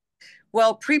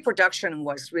 Well, pre-production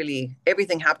was really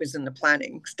everything happens in the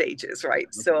planning stages, right?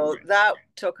 Okay. So Right. that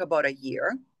took about a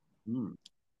year. Hmm.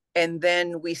 And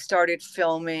then we started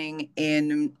filming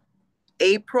in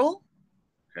April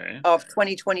Okay. of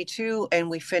 2022 and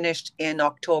we finished in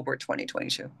October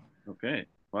 2022. Okay.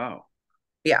 Wow.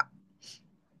 Yeah,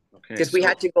 Okay. because we So,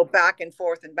 had to go back and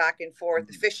forth and back and forth.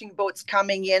 The mhm. fishing boats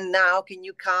coming in now, can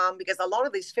you come? Because a lot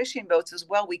of these fishing boats as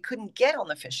well, we couldn't get on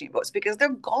the fishing boats because they're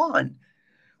gone.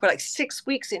 We're like 6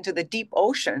 weeks into the deep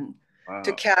ocean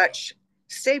to Wow. catch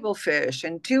sablefish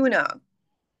and tuna.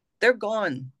 They're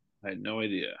gone. I had no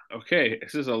idea. Okay,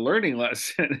 this is a learning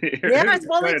lesson here. This Yes, is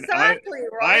well, quite an exactly,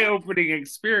 right? eye-opening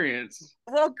experience.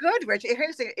 Well, good, Rich.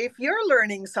 Here's the thing. If you're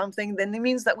learning something, then it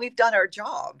means that we've done our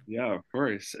job. Yeah, of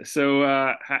course. So,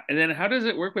 and then how does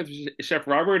it work with Chef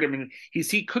Robert? I mean,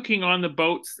 is he cooking on the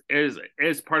boats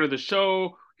as part of the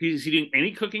show? Is he doing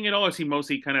any cooking at all? Or is he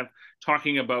mostly kind of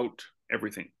talking about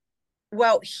everything?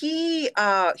 Well, he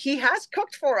has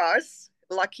cooked for us,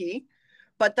 lucky,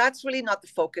 but that's really not the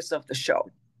focus of the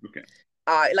show. Okay.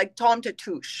 Like Tom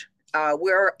Tatouche,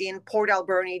 we're in Port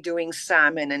Alberni doing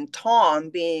salmon, and Tom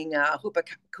being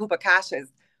Hupakasas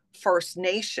First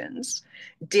Nations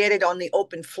did it on the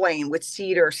open flame with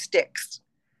cedar sticks.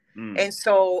 Mm. And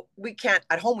so we can't,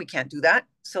 at home, we can't do that.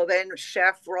 So then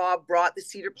Chef Rob brought the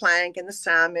cedar plank and the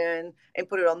salmon and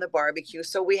put it on the barbecue.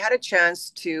 So we had a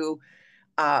chance to,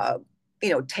 uh,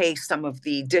 taste some of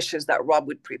the dishes that Rob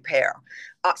would prepare.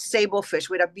 Sable fish,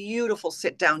 we had a beautiful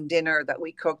sit down dinner that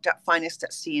we cooked at Finest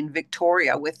at Sea in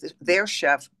Victoria with their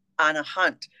chef, Anna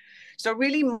Hunt. So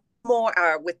really more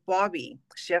with Bobby,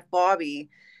 Chef Bobby,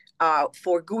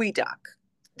 for Gooey Duck.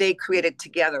 They created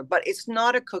together, but it's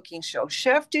not a cooking show.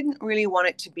 Chef didn't really want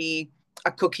it to be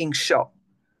a cooking show.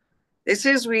 This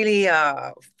is really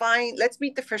fine. Let's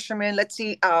meet the fishermen. Let's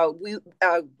see. We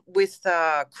with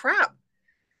crab,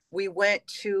 we went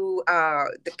to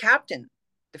the captain,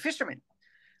 the fisherman,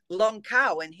 Long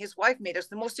Cow, and his wife made us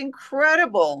the most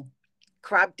incredible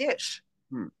crab dish.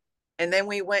 Hmm. And then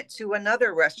we went to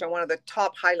another restaurant. One of the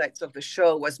top highlights of the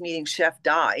show was meeting Chef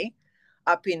Di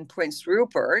up in Prince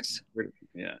Rupert.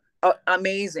 Yeah.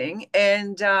 Amazing.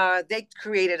 And they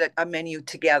created a menu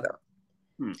together.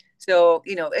 Hmm. So,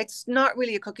 it's not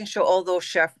really a cooking show, although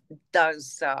Chef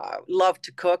does love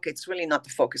to cook. It's really not the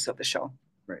focus of the show.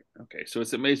 Right. Okay. So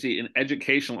it's basically an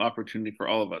educational opportunity for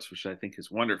all of us, which I think is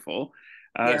wonderful.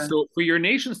 Yeah. So for your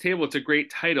nation's table, it's a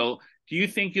great title. Do you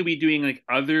think you'll be doing like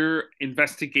other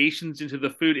investigations into the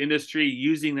food industry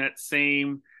using that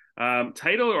same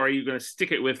title, or are you going to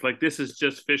stick it with like this is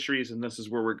just fisheries and this is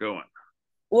where we're going?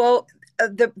 Well,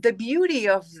 the beauty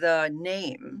of the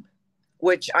name,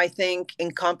 which I think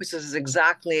encompasses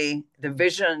exactly the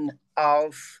vision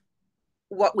of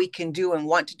what we can do and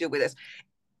want to do with this,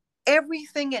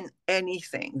 everything and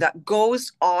anything that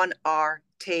goes on our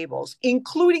tables,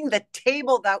 including the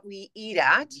table that we eat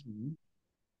at, mm-hmm.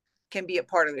 can be a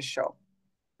part of the show.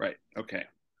 Right. Okay.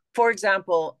 For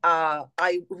example,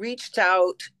 I reached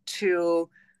out to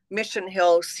Mission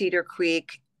Hill, Cedar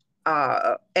Creek,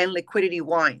 and Liquidity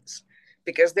Wines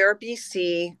because they're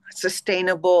BC,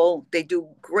 sustainable. They do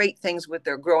great things with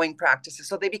their growing practices.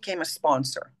 So they became a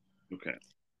sponsor. Okay.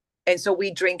 And so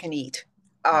we drink and eat.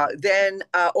 Then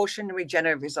Ocean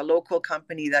Regenerative is a local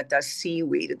company that does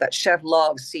seaweed, that Chef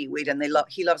loves seaweed, and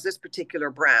he loves this particular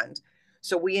brand.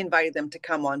 So we invited them to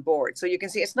come on board. So you can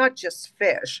see it's not just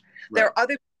fish. Right. There are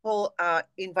other people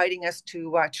inviting us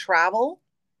to travel,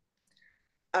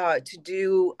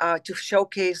 to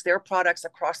showcase their products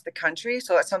across the country.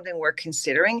 So that's something we're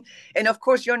considering. And of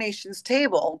course, Your Nation's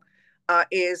Table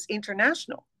is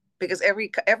international because every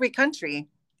country,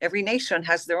 every nation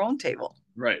has their own table.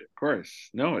 Right, of course.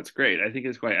 No, it's great. I think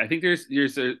it's great. I think there's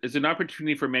an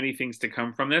opportunity for many things to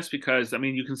come from this because I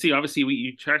mean you can see obviously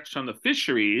you touched on the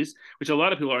fisheries, which a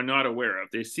lot of people are not aware of.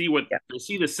 They see they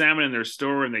see the salmon in their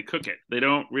store and they cook it. They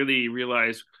don't really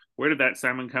realize where did that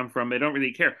salmon come from. They don't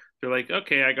really care. They're like,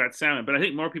 okay, I got salmon. But I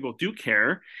think more people do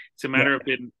care. It's a matter of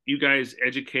you guys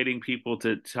educating people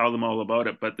to tell them all about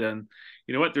it. But then,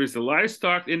 you know what? There's the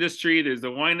livestock industry. There's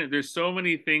the wine. There's so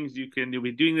many things you'll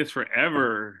be doing this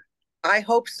forever. I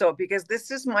hope so, because this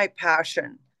is my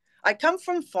passion. I come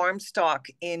from farm stock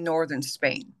in northern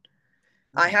Spain.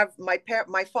 I have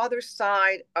my father's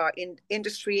side in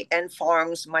industry and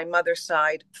farms, my mother's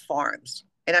side farms,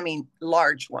 and I mean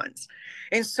large ones.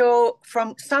 And so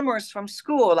from summers from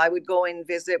school, I would go and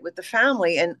visit with the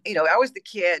family. And, I was the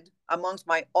kid amongst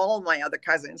all my other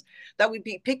cousins that would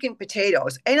be picking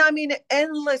potatoes. And I mean,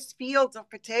 endless fields of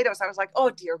potatoes. I was like,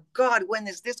 oh, dear God, when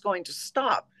is this going to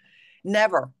stop?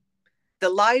 Never. The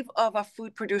life of a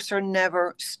food producer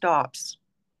never stops.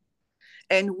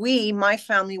 And my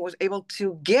family was able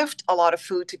to gift a lot of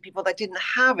food to people that didn't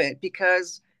have it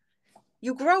because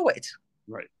you grow it.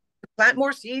 Right. You plant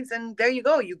more seeds and there you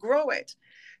go, you grow it.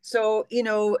 So,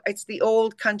 it's the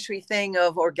old country thing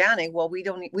of organic. Well, we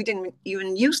didn't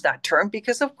even use that term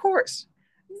because of course,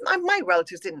 my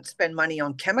relatives didn't spend money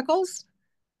on chemicals.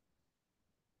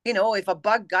 If a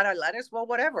bug got our lettuce, well,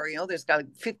 whatever, there's got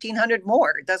 1,500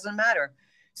 more. It doesn't matter.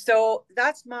 So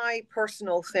that's my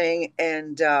personal thing.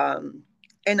 And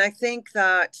I think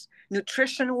that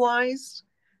nutrition-wise,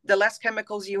 the less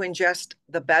chemicals you ingest,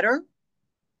 the better.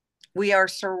 We are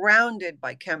surrounded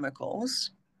by chemicals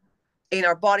in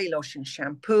our body lotion,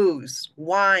 shampoos,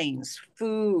 wines,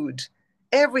 food.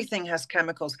 Everything has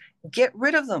chemicals. Get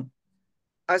rid of them.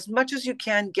 As much as you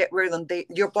can, get rid of them.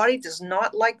 Your body does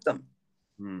not like them.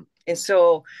 And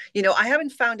so, I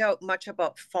haven't found out much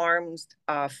about farmed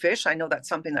fish. I know that's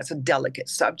something that's a delicate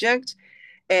subject.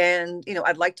 And,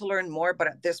 I'd like to learn more, but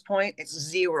at this point, it's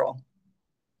zero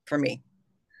for me.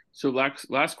 So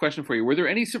last question for you. Were there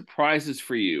any surprises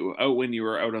for you when you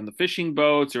were out on the fishing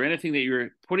boats or anything that you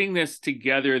were putting this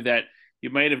together that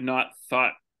you might have not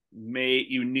thought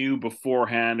you knew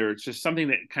beforehand, or it's just something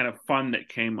that kind of fun that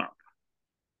came up?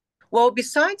 Well,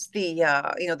 besides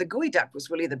the gooey duck was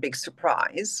really the big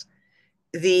surprise.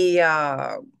 The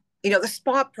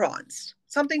spot prawns,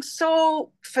 something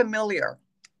so familiar,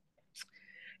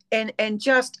 and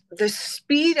just the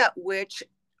speed at which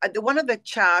one of the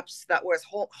chaps that was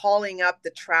hauling up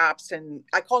the traps, and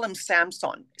I call him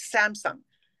Samson,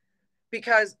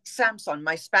 because Samson,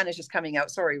 my Spanish is coming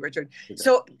out. Sorry, Richard. Okay.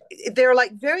 So they're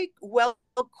like very well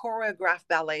choreographed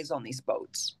ballets on these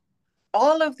boats.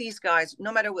 All of these guys,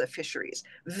 no matter what the fisheries,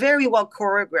 very well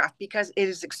choreographed because it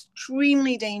is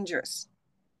extremely dangerous.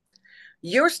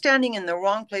 You're standing in the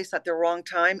wrong place at the wrong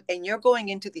time, and you're going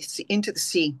into the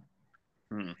sea.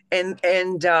 Hmm.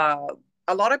 And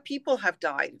a lot of people have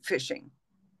died fishing.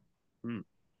 Hmm.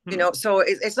 You Hmm. know, so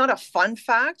it's not a fun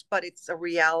fact, but it's a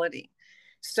reality.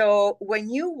 So when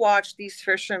you watch these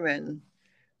fishermen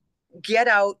get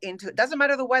out into, it doesn't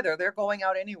matter the weather, they're going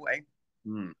out anyway.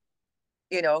 Hmm.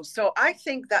 So I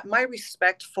think that my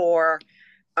respect for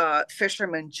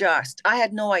fishermen, just I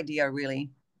had no idea really.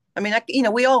 I mean,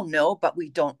 we all know, but we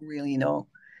don't really know.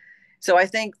 So I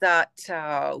think that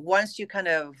once you kind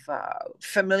of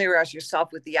familiarize yourself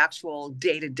with the actual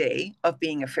day to day of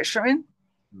being a fisherman,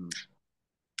 Hmm.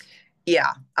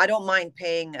 yeah, I don't mind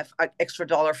paying an extra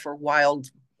dollar for wild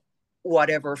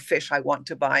whatever fish I want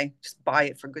to buy. Just buy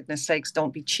it, for goodness sakes.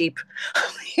 Don't be cheap.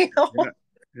 you know, Yeah.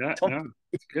 Yeah. don't, No,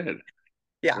 it's good.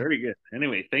 yeah. Very good.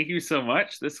 Anyway, thank you so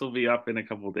much. This will be up in a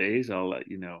couple of days. I'll let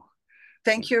you know.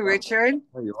 Thank you, Richard.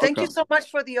 Oh, you're Thank you welcome. so much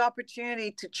for the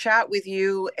opportunity to chat with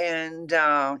you and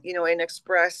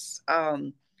express,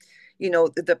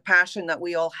 the passion that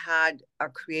we all had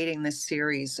creating this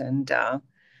series. And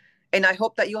I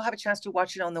hope that you'll have a chance to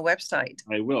watch it on the website.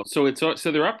 I will. So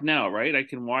they're up now, right? I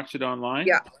can watch it online.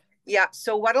 Yeah. Yeah.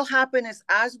 So what'll happen is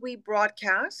as we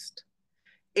broadcast,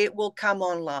 it will come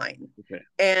online. Okay.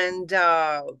 And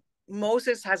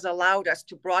Moses has allowed us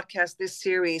to broadcast this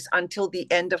series until the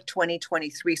end of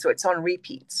 2023. So it's on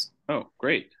repeats. Oh,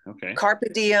 great. Okay. Carpe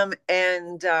Diem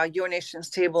and Your Nation's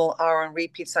Table are on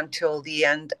repeats until the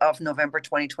end of November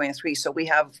 2023. So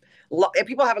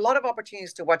people have a lot of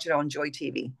opportunities to watch it on Joy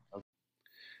TV.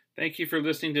 Thank you for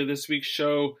listening to this week's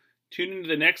show. Tune into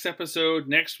the next episode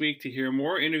next week to hear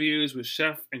more interviews with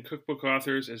chef and cookbook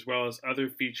authors, as well as other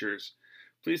features.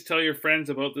 Please tell your friends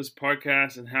about this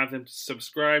podcast and have them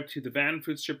subscribe to the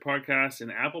Vanfoodster podcast in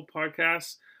Apple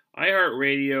Podcasts,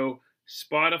 iHeartRadio,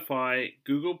 Spotify,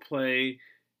 Google Play,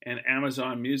 and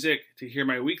Amazon Music to hear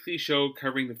my weekly show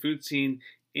covering the food scene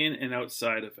in and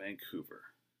outside of Vancouver.